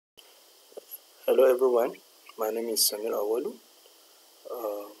Hello everyone, my name is Samir Awalu.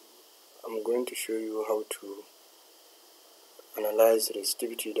 I'm going to show you how to analyze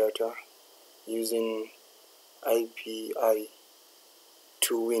resistivity data using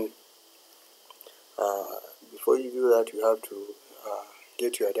IPI2WIN. Before you do that, you have to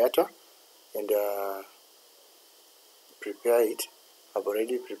get your data and prepare it. I've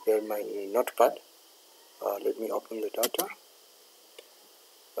already prepared my notepad. Let me open the data.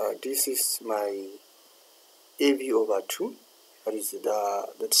 This is my AV/2, that is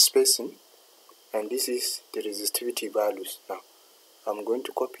the spacing, and this is the resistivity values. Now I'm going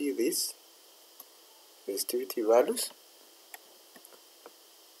to copy this resistivity values,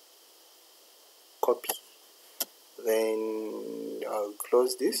 copy, then I'll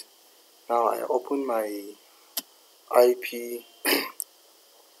close this. Now I open my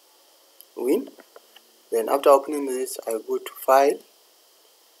IPI2WIN. Then after opening this, I go to file,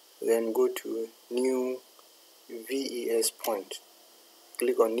 then go to new VES point.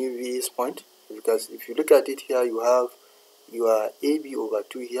 Click on new VES point, because if you look at it here, you have your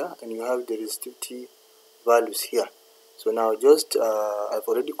AB/2 here and you have the resistivity values here. So now just I've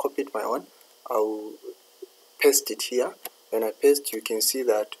already copied my own. I'll paste it here. When I paste, you can see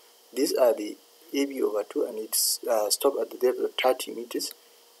that these are the AB/2 and it's stopped at the depth of 30 meters,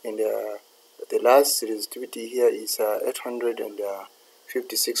 and the last resistivity here is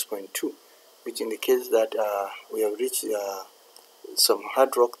 856.2, which indicates that we have reached some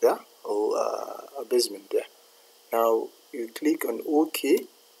hard rock there, or a basement there. Now you click on OK,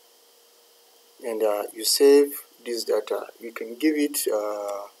 and you save this data. You can give it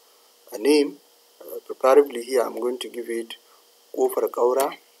a name. Preferably here I'm going to give it Kofar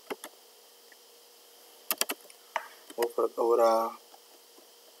Kaura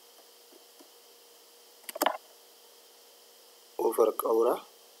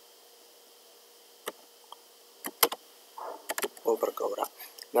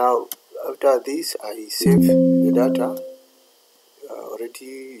Now after this, I save the data.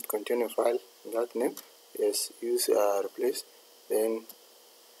 Already it contains a file that name. Yes, use replace, then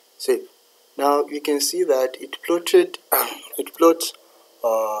save. Now you can see that it plotted it plots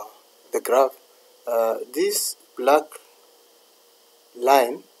the graph. This black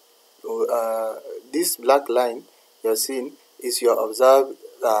line you are seeing is your observed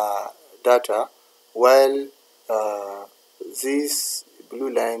data, while this blue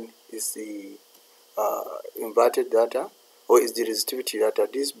line is the inverted data, or is the resistivity data.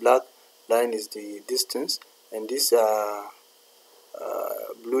 This black line is the distance, and this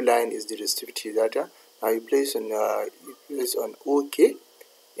blue line is the resistivity data. Now you place on OK,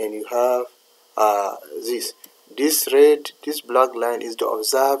 and you have this black line is the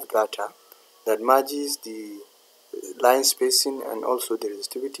observed data that matches the line spacing and also the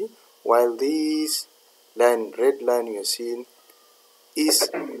resistivity, while this red line you are seeing is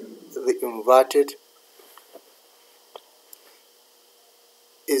the inverted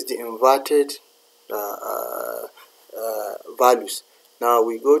values. Now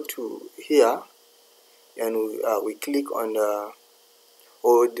we go to here and we click on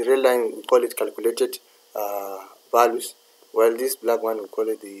or the red line, we call it calculated values, while this black one we call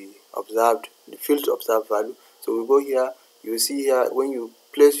it the field observed value. So we go here, you see here when you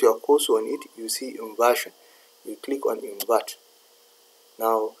place your cursor on it, you see inversion. You click on invert.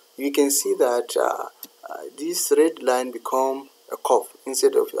 Now you can see that this red line become a curve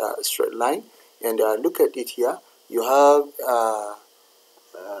instead of a straight line, and look at it here. You have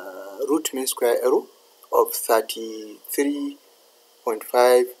root mean square error of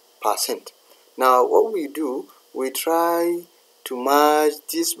 33.5%. Now what we do, we try to merge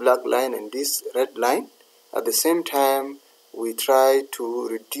this black line and this red line. At the same time, we try to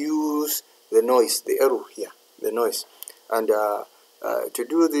reduce the noise, the error here, the noise. And to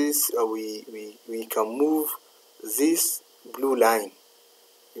do this, we can move this blue line.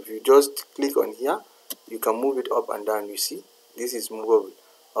 If you just click on here, you can move it up and down. You see, this is movable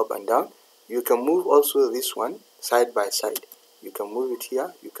up and down. You can move also this one side by side. You can move it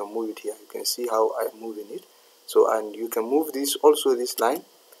here, you can move it here. You can see how I'm moving it. So, and you can move this also, this line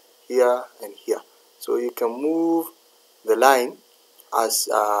here and here. So you can move the line as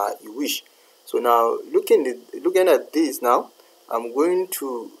you wish. So now looking at this now, I'm going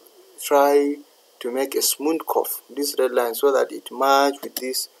to try to make a smooth curve, this red line, so that it merge with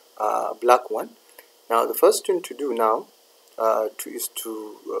this black one. Now the first thing to do now is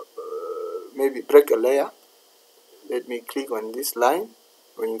to maybe break a layer. Let me click on this line.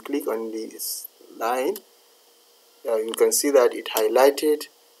 When you click on this line, you can see that it highlighted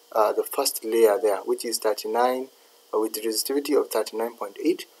the first layer there, which is 39 with resistivity of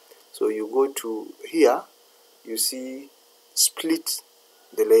 39.8. So you go to here, you see split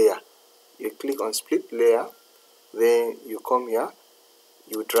the layer. You click on split layer, then you come here,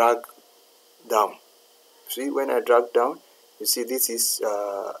 you drag down. See, when I drag down, you see this is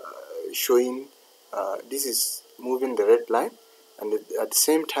showing, this is moving the red line, and at the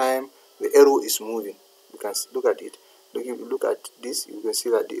same time the arrow is moving. You can look at it. Look at this. You can see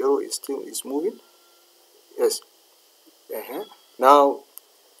that the arrow is still moving. Yes. Now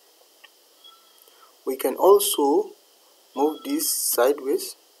we can also move this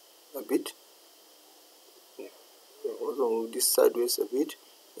sideways a bit. Also move this sideways a bit,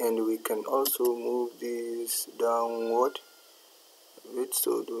 and we can also move this downward a bit.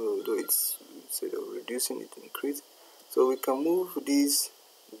 So do it's instead of reducing it, increase. So we can move this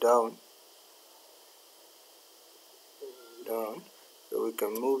down. So we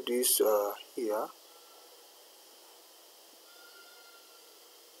can move this here.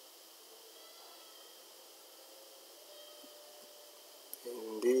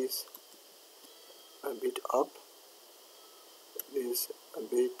 And this a bit up. This a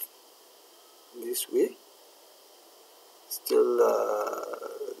bit this way. Still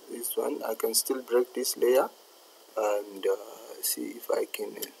this one, I can still break this layer and see if I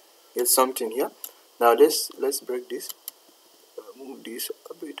can get something here. Now let's break this. Move this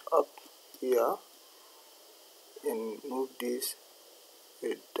a bit up here, and move this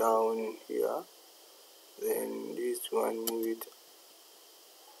down here. Then this one, move it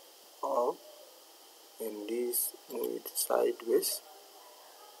up, and this move it sideways.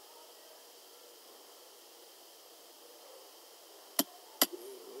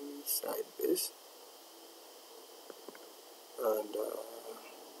 Sideways, and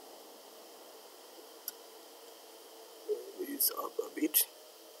this up a bit.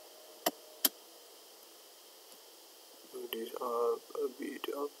 Move this up a bit,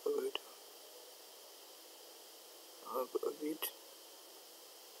 up a bit, up a bit.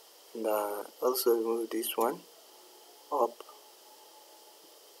 And also move this one up,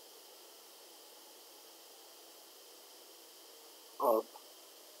 up,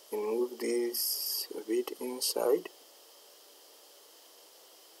 and move this a bit inside.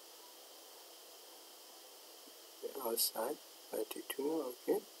 The outside, 32,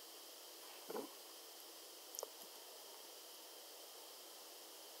 okay.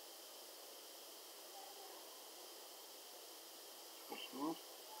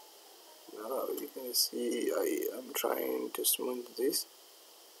 Now you can see I am trying to smooth this.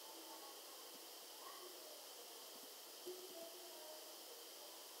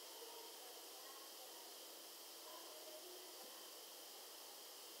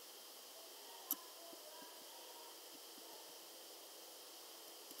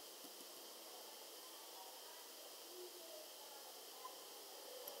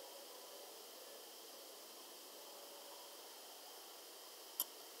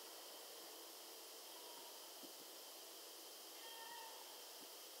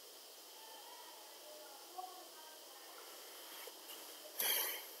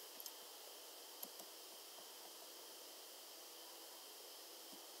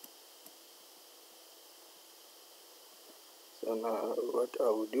 So now what I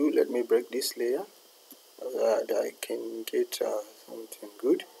will do, let me break this layer so that I can get something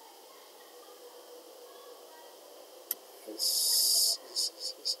good. Yes.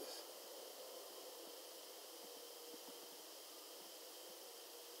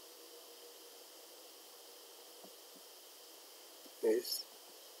 Yes.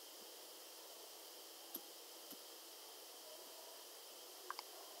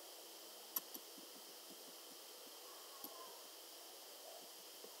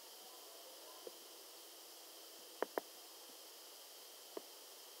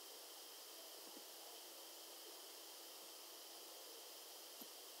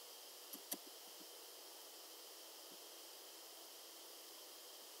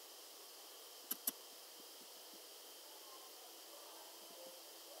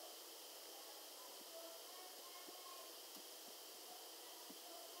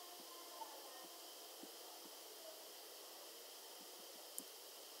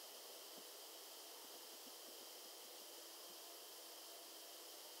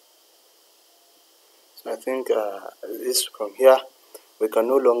 So I think this from here we can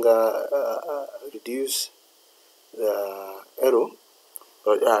no longer reduce the arrow.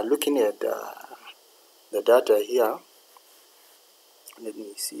 But looking at the data here, let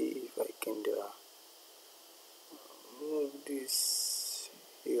me see if I can move this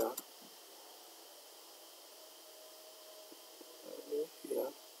here. Here.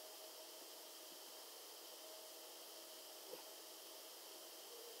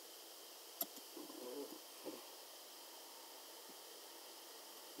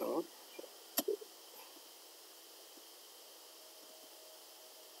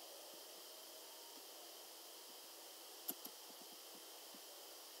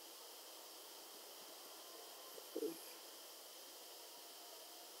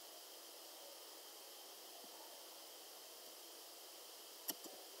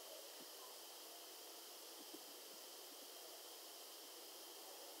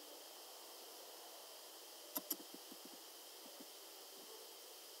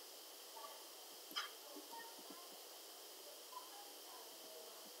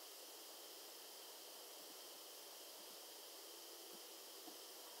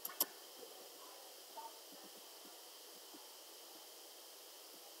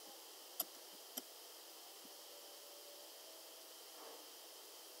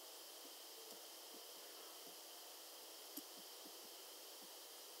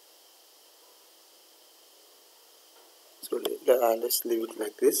 So let's leave it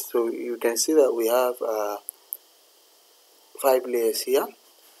like this. So you can see that we have 5 layers here.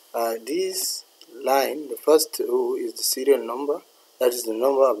 This line, the first row is the serial number, that is the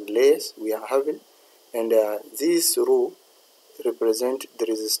number of layers we are having, and this row represent the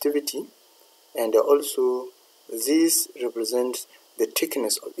resistivity, and also this represents the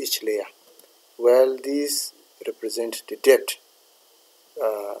thickness of each layer, while these represent the depth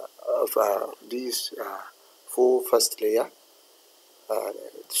of these 4 first layer.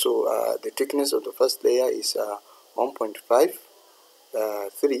 So the thickness of the first layer is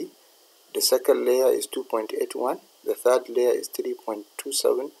 1.53, the second layer is 2.81, the third layer is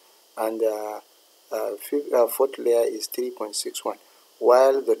 3.27, and the fourth layer is 3.61,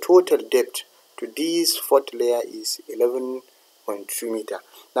 while the total depth to this fourth layer is 11.2 meter.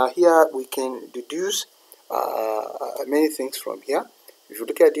 Now here we can deduce many things from here. If you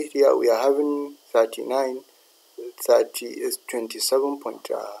look at it here, we are having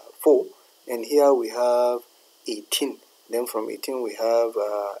 27.4, and here we have 18. Then from 18 we have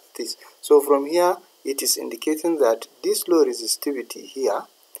this. So from here it is indicating that this low resistivity here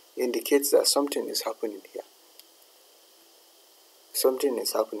indicates that something is happening here. Something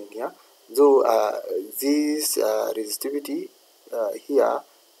is happening here. Though this resistivity here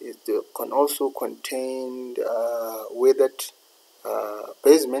can also contain weathered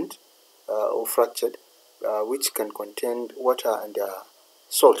basement or fractured, which can contain water and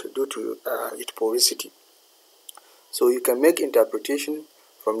salt due to its porosity. So you can make interpretation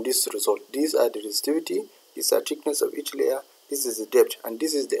from this result. These are the resistivity, these are thickness of each layer, this is the depth, and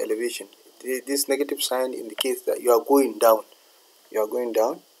this is the elevation. This negative sign indicates that you are going down. You are going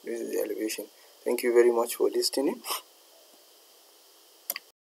down. This is the elevation. Thank you very much for listening.